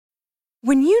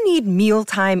When you need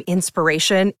mealtime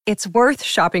inspiration, it's worth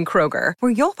shopping Kroger,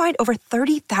 where you'll find over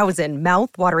 30,000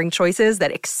 mouth-watering choices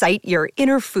that excite your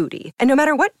inner foodie. And no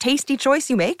matter what tasty choice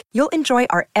you make, you'll enjoy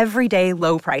our everyday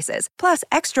low prices, plus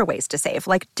extra ways to save,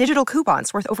 like digital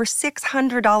coupons worth over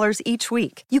 $600 each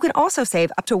week. You can also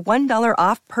save up to $1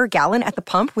 off per gallon at the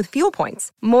pump with fuel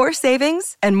points. More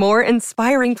savings and more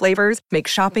inspiring flavors make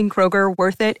shopping Kroger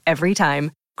worth it every time.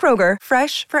 Kroger,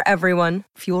 fresh for everyone.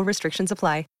 Fuel restrictions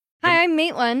apply. Hi, I'm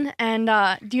Maitland, and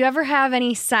do you ever have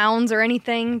any sounds or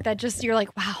anything that just you're like,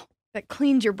 wow, that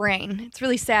cleans your brain? It's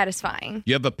really satisfying.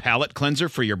 You have a palate cleanser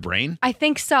for your brain? I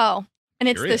think so. And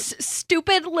it's this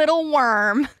stupid little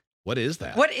worm. What is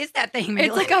that? What is that thing,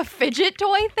 Maitland? It's like a fidget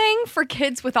toy thing for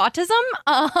kids with autism.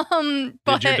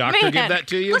 But Did your doctor give that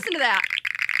to you? Listen to that.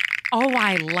 Oh,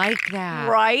 I like that.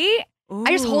 Right? Ooh.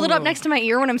 I just hold it up next to my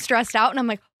ear when I'm stressed out, and I'm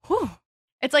like, whew.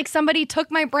 It's like somebody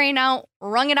took my brain out,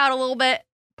 wrung it out a little bit,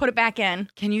 put it back in.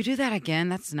 Can you do that again?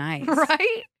 That's nice.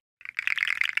 Right?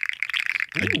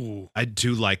 I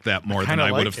do like that more than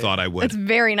I would have thought I would. It's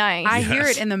very nice. I hear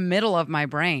it in the middle of my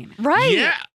brain. Right.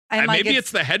 Yeah. And like maybe it's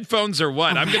the headphones or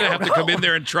what. I'm going to have to come in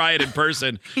there and try it in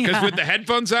person. Because with the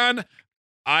headphones on,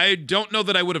 I don't know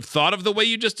that I would have thought of the way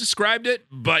you just described it.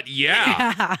 But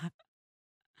yeah.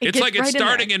 It's like it's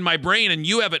starting in my brain and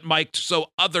you have it mic'd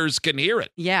so others can hear it.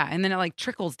 Yeah, and then it like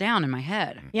trickles down in my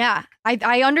head. Yeah.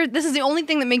 This is the only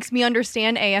thing that makes me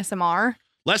understand ASMR.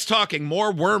 Less talking,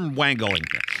 more worm wangling.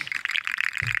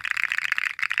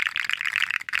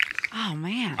 Oh,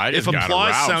 man. If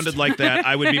applause sounded like that,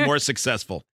 I would be more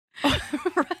successful.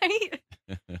 Right?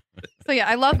 So yeah,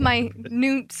 I love my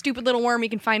new stupid little worm. You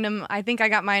can find them. I think I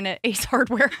got mine at Ace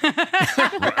Hardware.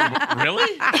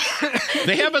 Really?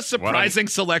 They have a surprising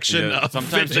selection of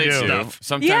sometimes fidget they do. stuff.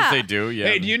 Sometimes they do, yeah.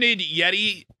 Hey, do you need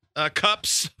Yeti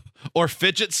cups or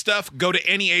fidget stuff? Go to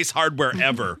any Ace Hardware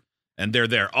ever, and they're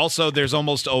there. Also, there's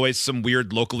almost always some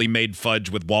weird locally made fudge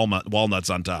with walnuts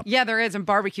on top. Yeah, there is, and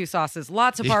barbecue sauces.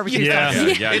 Lots of barbecue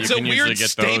sauces. sauces. It's a weird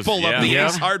staple of the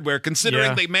Ace Hardware,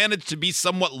 considering they managed to be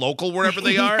somewhat local wherever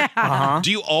they are.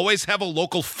 Do you always have a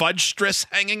local fudge stress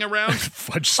hanging around?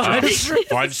 Fudge stress.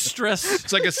 Fudge stress?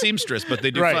 It's like a seamstress, but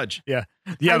they do fudge. Yeah.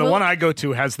 Yeah, the one I go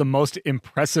to has the most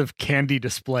impressive candy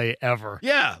display ever.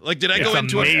 Yeah. Like, did I go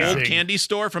into an old candy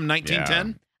store from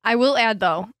 1910? I will add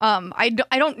though,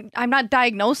 I'm not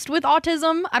diagnosed with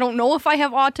autism. I don't know if I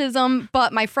have autism,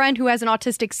 but my friend who has an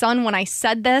autistic son, when I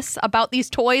said this about these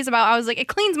toys, I was like, it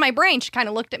cleans my brain. She kind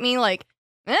of looked at me like,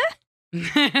 eh?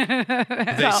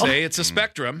 They say it's a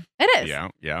spectrum. It is.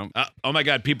 Yeah. Oh my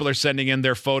God, people are sending in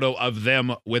their photo of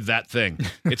them with that thing.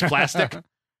 It's plastic.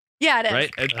 Yeah, it is.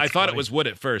 Right? I thought it was wood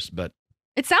at first, but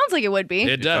it sounds like it would be.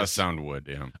 It does sound wood,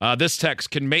 yeah. This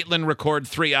text, can Maitland record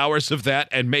 3 hours of that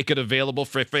and make it available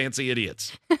for fancy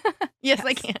idiots? Yes,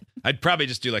 I can. I'd probably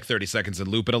just do like 30 seconds and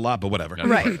loop it a lot, but whatever.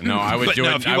 Right. No, I would do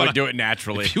it. I would do it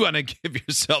naturally. If you want to give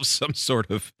yourself some sort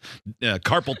of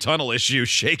carpal tunnel issue,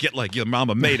 shake it like your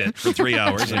mama made it for 3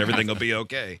 hours and everything will be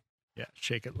okay. Yeah,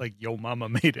 shake it like yo mama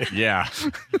made it. Yeah.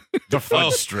 The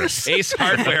fudge stress. Ace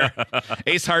Hardware.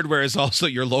 Ace Hardware is also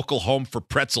your local home for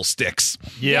pretzel sticks.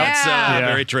 Yeah. That's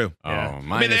very true. Oh, Yeah.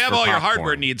 I mean, they have all your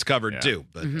hardware needs covered too.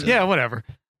 But Yeah, whatever.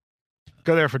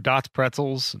 Go there for Dots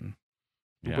pretzels and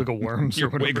wiggle worms Your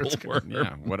or whatever wiggle it's called. worm.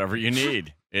 Yeah, whatever you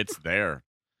need, it's there.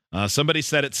 Somebody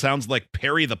said it sounds like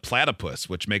Perry the Platypus,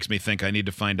 which makes me think I need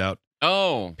to find out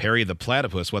Perry the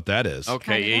Platypus, what that is.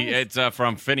 Okay, it's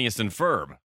from Phineas and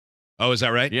Ferb. Oh, is that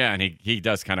right? Yeah, and he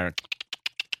does kind of...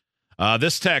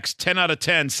 This text, 10 out of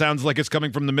 10, sounds like it's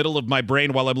coming from the middle of my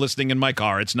brain while I'm listening in my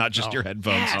car. It's not just your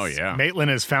headphones. Yes. Oh, yeah. Maitland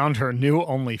has found her new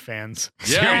OnlyFans.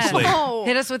 Seriously. Oh.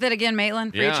 Hit us with it again,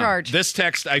 Maitland. Free charge. This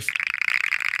text,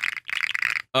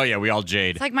 Oh, yeah, we all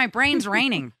jade. It's like my brain's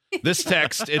raining. This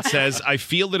text, it says, I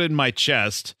feel it in my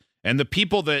chest, and the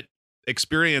people that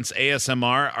experience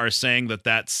ASMR are saying that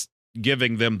that's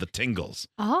giving them the tingles.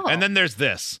 Oh. And then there's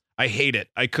this. I hate it.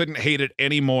 I couldn't hate it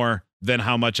any more than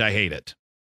how much I hate it.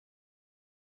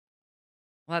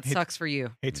 Well, that sucks for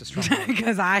you. Hate's a strong word.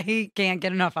 Because I can't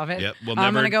get enough of it. Yep,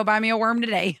 I'm going to go buy me a worm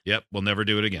today. Yep, we'll never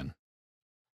do it again.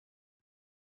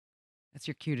 That's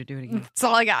your cue to do it again. That's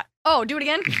all I got. Oh, do it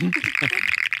again?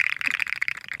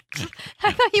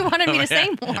 I thought you wanted me to say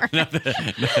more.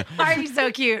 Why are you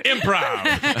so cute? Improv.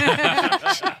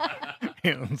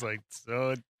 It's like,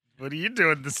 so what are you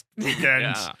doing this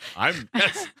weekend?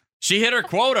 Yeah, she hit her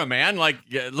quota, man. Like,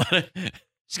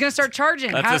 She's going to start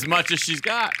charging. that's as much as she's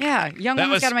got. Yeah, young That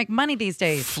woman's was got to make money these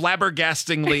days.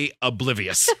 Flabbergastingly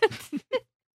oblivious.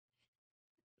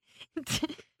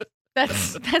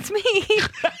 That's me.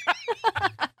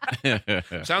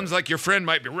 Sounds like your friend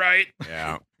might be right.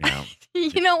 Yeah.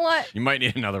 You know what? You might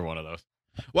need another one of those.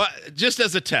 Well, just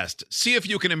as a test, see if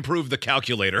you can improve the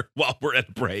calculator while we're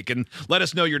at break, and let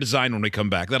us know your design when we come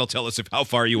back. That'll tell us how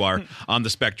far you are on the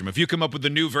spectrum. If you come up with a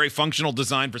new, very functional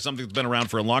design for something that's been around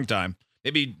for a long time,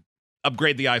 maybe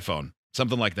upgrade the iPhone,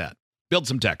 something like that. Build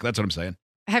some tech. That's what I'm saying.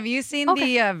 Have you seen the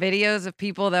videos of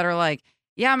people that are like,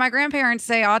 yeah, my grandparents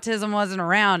say autism wasn't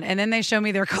around, and then they show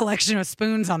me their collection of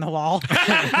spoons on the wall. And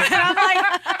I'm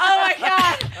like, oh my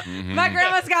God. Mm-hmm. My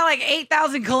grandma's got like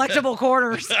 8,000 collectible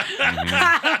quarters.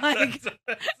 I'm like,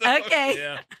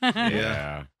 okay.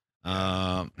 Yeah.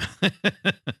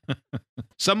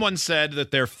 Someone said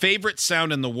that their favorite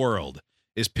sound in the world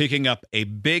is picking up a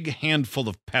big handful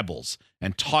of pebbles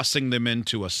and tossing them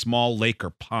into a small lake or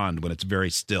pond when it's very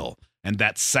still. And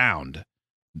that sound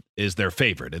is their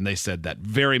favorite. And they said that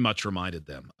very much reminded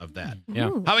them of that. Yeah.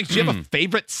 Ooh. Alex, do you have a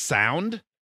favorite sound?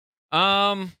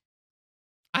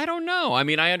 I don't know. I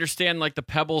mean, I understand like the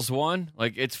pebbles one.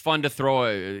 Like it's fun to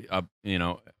throw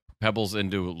pebbles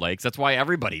into lakes. That's why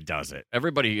everybody does it.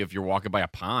 Everybody, if you're walking by a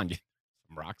pond, you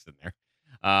some rocks in there.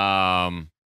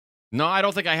 No, I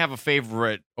don't think I have a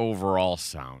favorite overall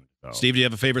sound though. Steve, do you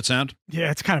have a favorite sound?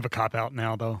 Yeah, it's kind of a cop out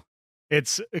now, though.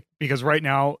 It's because right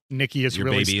now Nikki is Your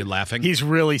really baby laughing? He's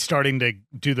really starting to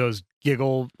do those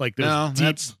giggle, like those No, deep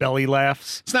that's- belly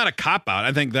laughs. It's not a cop out.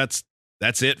 I think that's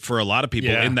it for a lot of people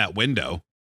Yeah. in that window.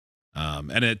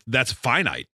 And that's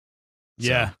finite. So,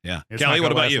 Yeah. Yeah. It's Kelly, not what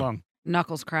gonna about last you? long.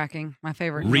 Knuckles cracking, my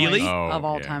favorite Really? noise Oh, of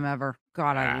all yeah. time ever.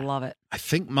 God, I love it. I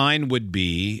think mine would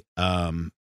be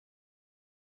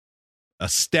a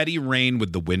steady rain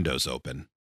with the windows open.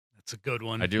 That's a good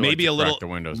one. I do Maybe like a to little crack the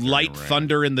windows during light the rain.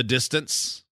 thunder in the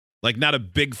distance. Like not a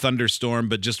big thunderstorm,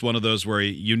 but just one of those where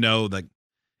you know that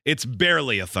it's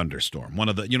barely a thunderstorm. One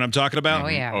of the, you know what I'm talking about? Oh,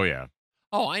 yeah. Oh yeah.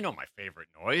 Oh, I know my favorite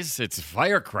noise. It's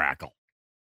fire crackle.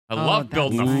 I Oh, love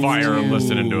building a that's fire and nice.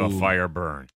 listening to a fire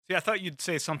burn. See, I thought you'd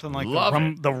say something like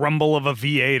Love the rumble of a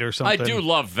V8 or something. I do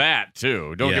love that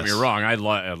too. Don't get me Yes. wrong. I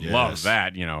love Yes.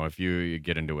 that. You know, if you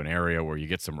get into an area where you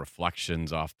get some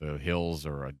reflections off the hills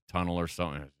or a tunnel or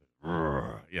something,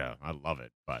 yeah, I love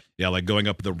it. But Yeah, like going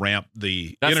up the ramp.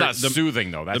 that's not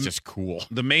soothing though. That's the- just cool.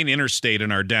 The main interstate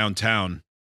in our downtown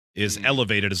is Mm.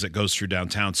 elevated as it goes through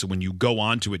downtown. So when you go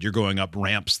onto it, you're going up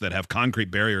ramps that have concrete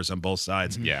barriers on both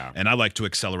sides. Yeah, And I like to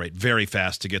accelerate very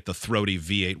fast to get the throaty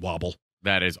V8 wobble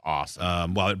that is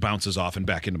awesome. while it bounces off and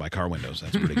back into my car windows.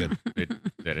 That's pretty good.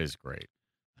 That is great.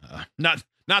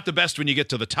 Not the best when you get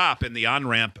to the top in the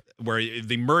on-ramp where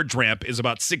the merge ramp is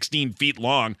about 16 feet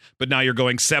long, but now you're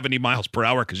going 70 miles per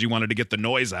hour because you wanted to get the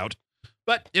noise out.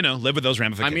 But, live with those I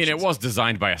ramifications. mean, it was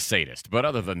designed by a sadist, but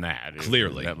other than that,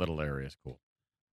 Clearly. that little area is cool.